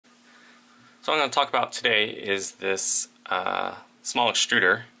So what I'm going to talk about today is this small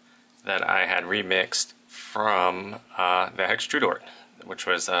extruder that I had remixed from the HextrudORT, which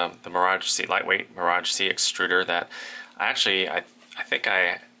was the MirageC, lightweight MirageC extruder that I think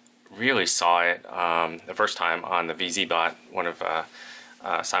I really saw it the first time on the VzBot, one of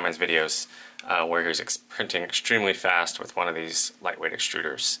Simon's videos, where he was printing extremely fast with one of these lightweight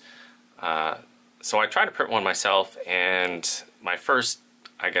extruders. So I tried to print one myself, and my first,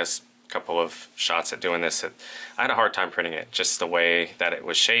 I guess, couple of shots at doing this, I had a hard time printing it, just the way that it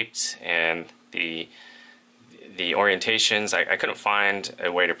was shaped and the orientations. I couldn't find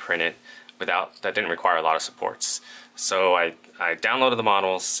a way to print it that didn't require a lot of supports. So I downloaded the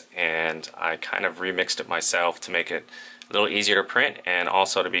models and I kind of remixed it myself to make it a little easier to print and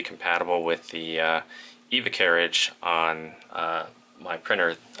also to be compatible with the EVA carriage on my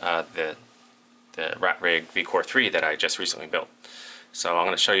printer, the RatRig VCore 3 that I just recently built. So I'm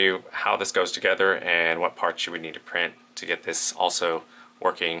going to show you how this goes together and what parts you would need to print to get this also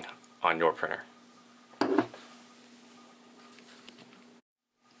working on your printer.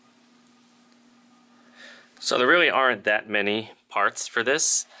 So there really aren't that many parts for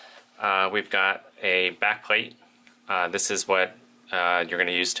this. We've got a back plate. This is what you're going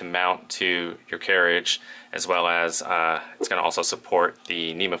to use to mount to your carriage, as well as it's going to also support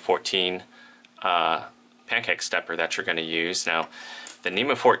the NEMA 14 pancake stepper that you're going to use. Now, the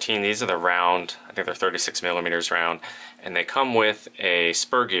NEMA 14, these are the round, I think they're 36 millimeters round, and they come with a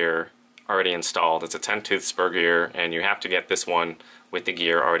spur gear already installed. It's a 10-tooth spur gear, and you have to get this one with the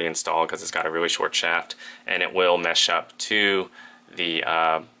gear already installed because it's got a really short shaft, and it will mesh up to the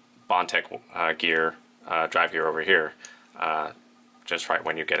Bondtech gear, drive gear over here, just right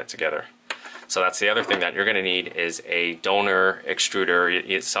when you get it together. So that's the other thing that you're going to need is a donor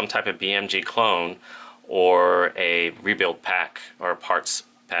extruder, some type of BMG clone, or a rebuild pack or parts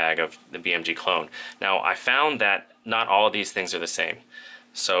bag of the BMG clone. Now I found that not all of these things are the same.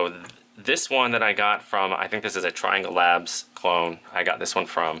 So this one that I got from, I think this is a Triangle Labs clone, I got this one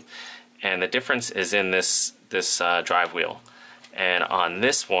from, and the difference is in this drive wheel. And on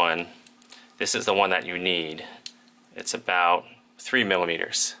this one, this is the one that you need. It's about 3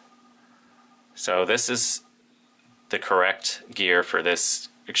 millimeters. So this is the correct gear for this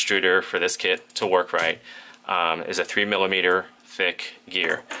extruder, for this kit to work right, is a 3 millimeter thick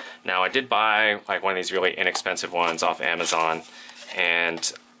gear. Now I did buy like one of these really inexpensive ones off Amazon,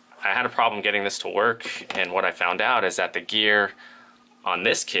 and I had a problem getting this to work, and what I found out is that the gear on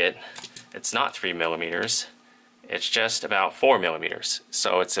this kit, it's not 3 millimeters, it's just about 4 millimeters.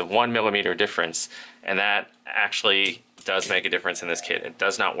 So it's a 1 millimeter difference, and that actually does make a difference in this kit. It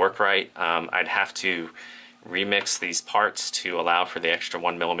does not work right. I'd have to remix these parts to allow for the extra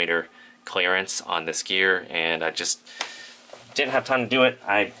 1 millimeter clearance on this gear, and I just didn't have time to do it.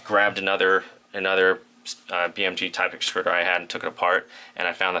 I grabbed another BMG-type extruder I had and took it apart, and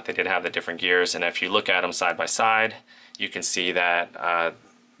I found that they did have the different gears, and if you look at them side by side, you can see that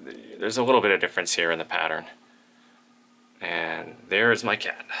there's a little bit of difference here in the pattern. And there's my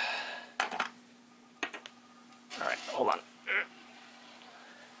cat. Alright, hold on.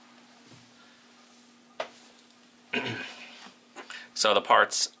 So the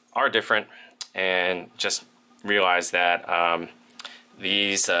parts are different, and just realize that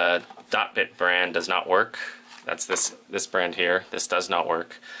these dot bit brand does not work. That's this brand here. This does not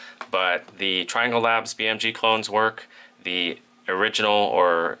work. But the Triangle Labs BMG clones work. The original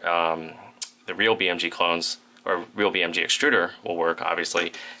or the real BMG clones or real BMG extruder will work,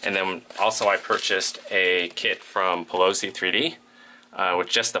 obviously. And then also I purchased a kit from Pelosi 3D with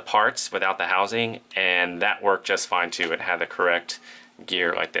just the parts without the housing, and that worked just fine too. It had the correct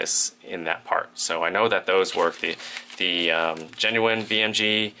gear like this in that part. So I know that those work. The genuine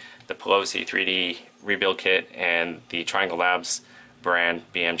BMG, the Pelosi 3D rebuild kit, and the Triangle Labs brand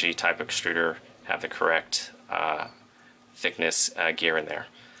BMG type extruder have the correct thickness gear in there.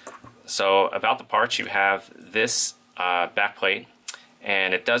 So about the parts, you have this back plate,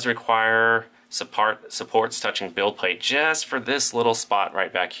 and it does require supports touching build plate just for this little spot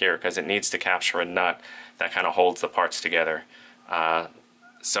right back here, because it needs to capture a nut that kind of holds the parts together. But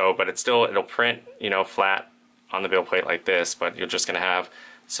it'll print, flat on the build plate like this, but you're just going to have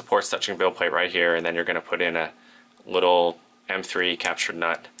supports touching build plate right here, and then you're going to put in a little M3 captured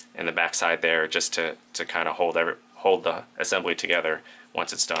nut in the back side there just to kind of hold the assembly together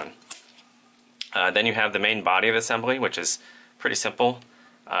once it's done. Then you have the main body of the assembly, which is pretty simple.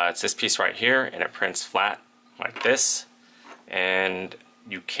 It's this piece right here, and it prints flat like this. And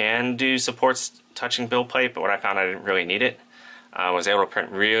you can do supports touching build plate, but what I found, I didn't really need it. I was able to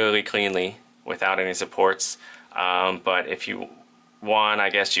print really cleanly without any supports. But if you one, I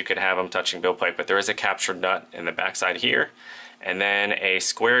guess you could have them touching build plate, but there is a captured nut in the backside here, and then a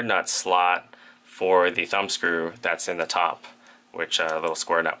square nut slot for the thumb screw that's in the top, which a little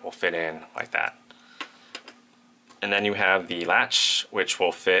square nut will fit in like that. And then you have the latch, which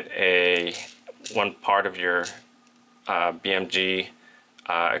will fit one part of your BMG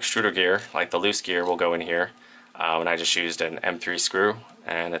extruder gear, like the loose gear will go in here. And I just used an M3 screw,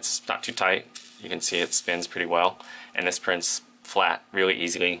 and it's not too tight. You can see it spins pretty well, and this prints flat really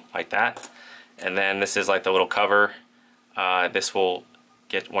easily like that. And then this is like the little cover. This will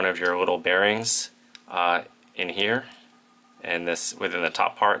get one of your little bearings in here, and this within the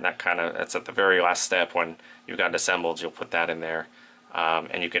top part, and that's at the very last step. When you've got it assembled, you'll put that in there,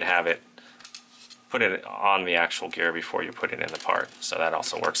 and you could have it put it on the actual gear before you put it in the part, so that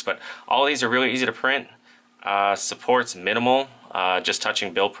also works. But all of these are really easy to print. Supports minimal, just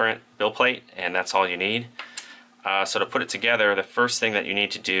touching build plate, and that's all you need. So to put it together, the first thing that you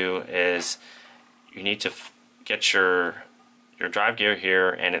need to do is you need to get your drive gear here,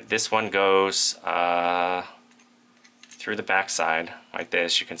 and this one goes through the back side like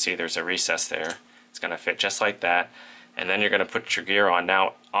this. You can see there's a recess there. It's going to fit just like that, and then you're going to put your gear on.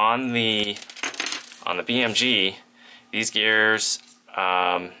 Now on the BMG, these gears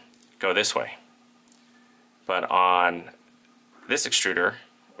go this way, but on this extruder,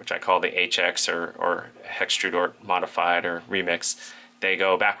 which I call the HX or HextrudORT modified or remix, they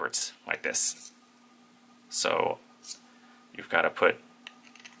go backwards like this. So you've got to put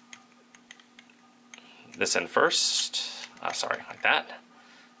this in first, like that,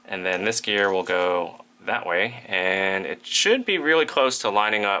 and then this gear will go that way, and it should be really close to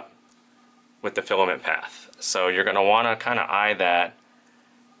lining up with the filament path. So you're going to want to kind of eye that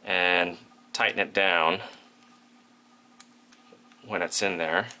and tighten it down when it's in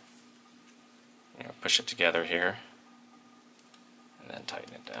there. Push it together here and then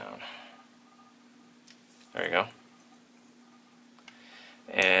tighten it down. There you go.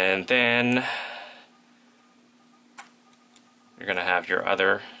 And then you're going to have your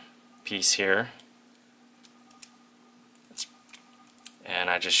other piece here, and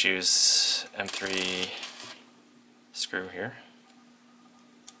I just use M3 screw here.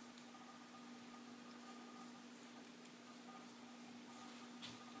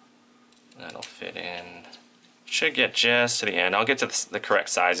 That'll fit in. Should get just to the end. I'll get to the correct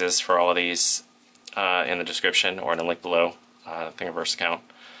sizes for all of these in the description or in the link below, the Thingiverse account.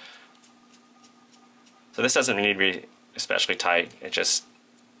 So this doesn't need to be especially tight. It's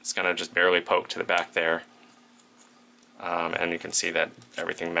gonna just barely poke to the back there, and you can see that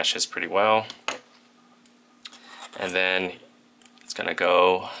everything meshes pretty well. And then it's gonna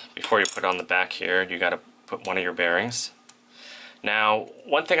go, before you put it on the back here, you gotta put one of your bearings. Now,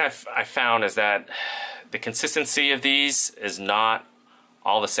 one thing I found is that the consistency of these is not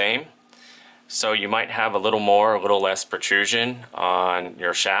all the same. So you might have a little more, a little less protrusion on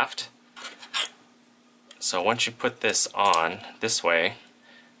your shaft. So once you put this on this way,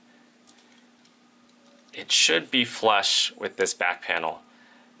 it should be flush with this back panel.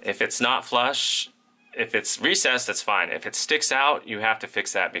 If it's not flush, if it's recessed, that's fine. If it sticks out, you have to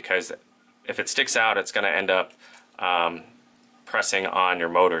fix that, because if it sticks out, it's going to end up pressing on your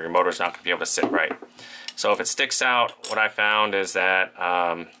motor. Your motor's not going to be able to sit right. So if it sticks out, what I found is that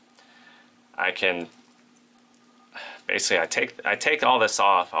I can basically I take all this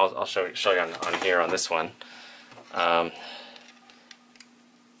off. I'll show you on here on this one. I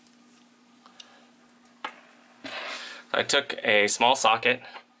took a small socket,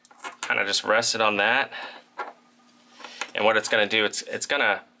 kind of just rested on that, and what it's going to do, it's going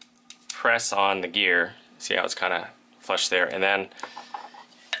to press on the gear. See how it's kind of flush there, and then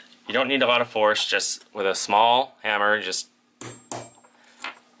you don't need a lot of force. Just with a small hammer, you just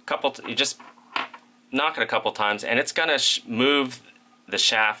knock it a couple times, and it's gonna move the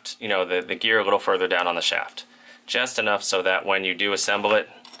shaft, the gear a little further down on the shaft, just enough so that when you do assemble it,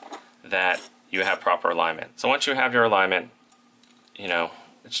 that you have proper alignment. So once you have your alignment,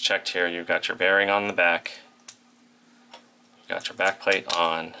 it's checked here. You've got your bearing on the back, you've got your back plate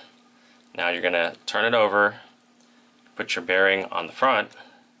on. Now you're gonna turn it over, put your bearing on the front,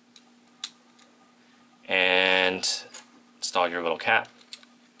 and install your little cap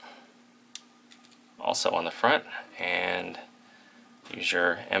also on the front, and use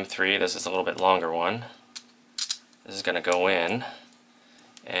your M3. This is a little bit longer one. This is going to go in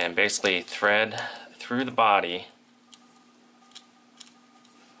and basically thread through the body,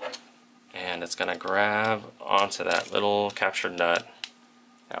 and it's going to grab onto that little captured nut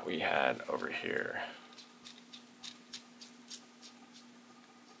that we had over here.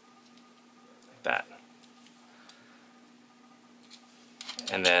 Like that.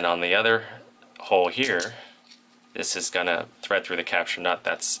 And then on the other hole here, this is gonna thread through the capture nut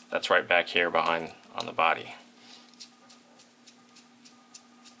that's right back here behind on the body.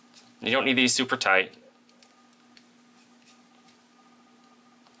 You don't need these super tight,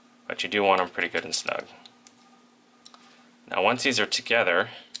 but you do want them pretty good and snug. Now once these are together,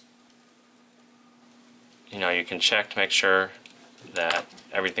 you know, you can check to make sure that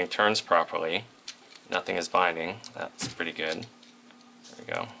everything turns properly. Nothing is binding. That's pretty good. There we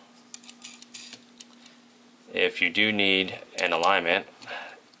go. If you do need an alignment,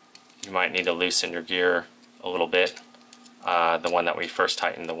 you might need to loosen your gear a little bit. The one that we first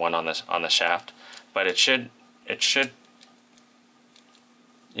tightened, the one on the shaft, but it should,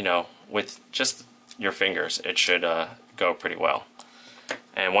 you know, with just your fingers, it should go pretty well.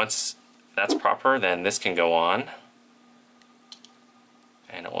 And once that's proper, then this can go on,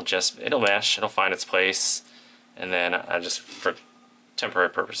 and it'll mesh, it'll find its place, and then I just, for temporary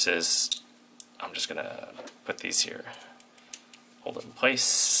purposes, I'm just gonna put these here, hold it in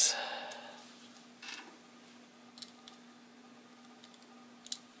place.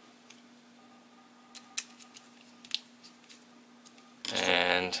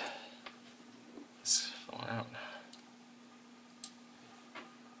 And it's falling out.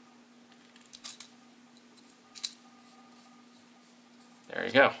 There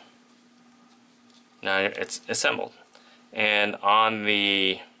you go. Now it's assembled. And on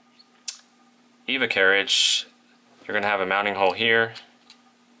the EVA carriage, you're going to have a mounting hole here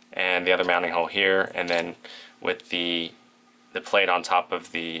and the other mounting hole here, and then with the plate on top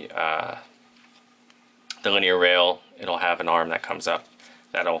of the linear rail, it'll have an arm that comes up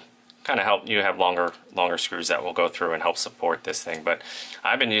that'll kind of help you have longer screws that will go through and help support this thing. But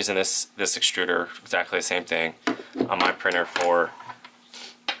I've been using this extruder, exactly the same thing, on my printer for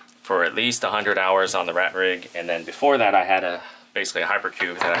at least 100 hours on the rat rig, and then before that I had basically a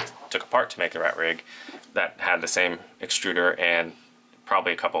hypercube that I took apart to make the rat rig that had the same extruder, and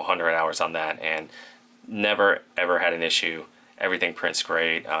probably a couple 100 hours on that, and never ever had an issue. Everything prints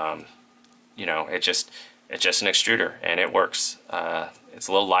great. You know, it's just an extruder, and it works. It's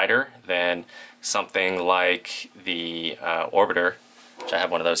a little lighter than something like the Orbiter, which I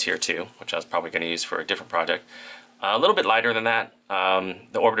have one of those here too, which I was probably going to use for a different project. A little bit lighter than that.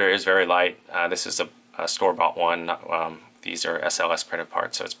 The Orbiter is very light. This is a store-bought one. These are SLS printed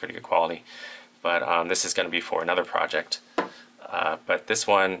parts, so it's pretty good quality. But this is going to be for another project. But this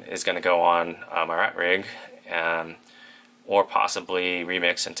one is going to go on my rat rig, or possibly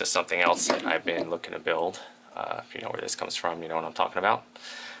remix into something else that I've been looking to build. If you know where this comes from, you know what I'm talking about.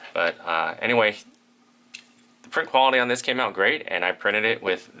 But anyway, the print quality on this came out great, and I printed it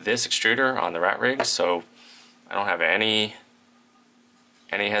with this extruder on the rat rig, so I don't have any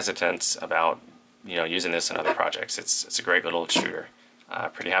hesitance about, you know, using this in other projects. It's a great little extruder.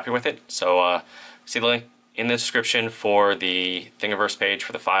 Pretty happy with it. So see the link in the description for the Thingiverse page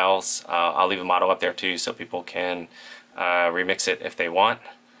for the files. I'll leave a model up there too, so people can remix it if they want.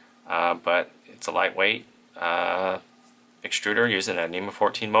 But it's a lightweight extruder using a NEMA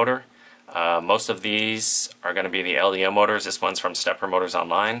 14 motor. Most of these are going to be the LDO motors. This one's from Stepper Motors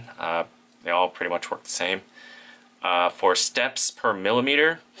Online. They all pretty much work the same. For steps per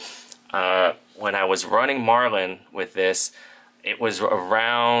millimeter, when I was running Marlin with this, it was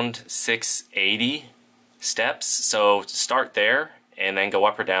around 680 steps. So start there and then go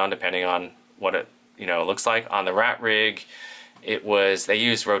up or down depending on what it looks like. On the rat rig, they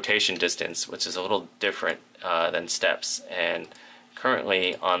use rotation distance, which is a little different than steps. And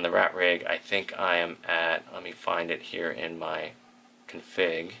currently on the rat rig, I think I am at, let me find it here in my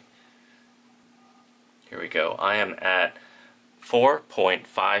config. Here we go. I am at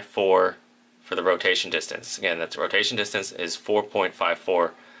 4.54 for the rotation distance. Again, that's rotation distance is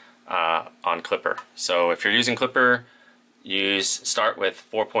 4.54 on Klipper. So if you're using Klipper, start with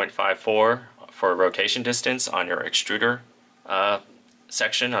 4.54 for rotation distance on your extruder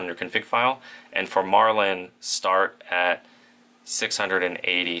section on your config file, and for Marlin, start at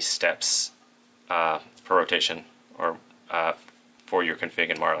 680 steps per rotation, or for your config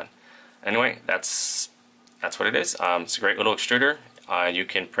in Marlin. Anyway, that's what it is. It's a great little extruder. You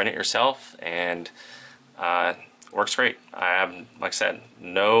can print it yourself, and works great. I have, like I said,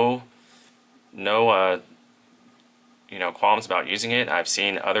 no qualms about using it. I've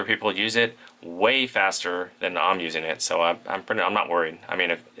seen other people use it way faster than I'm using it, so I'm not worried. I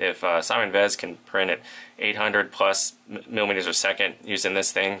mean, if Simon Vez can print at 800 plus millimeters a second using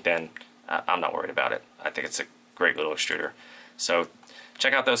this thing, then I'm not worried about it. I think it's a great little extruder. So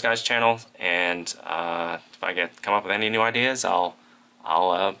check out those guys' channels, and if I come up with any new ideas, I'll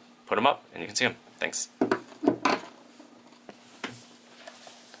put them up and you can see them. Thanks.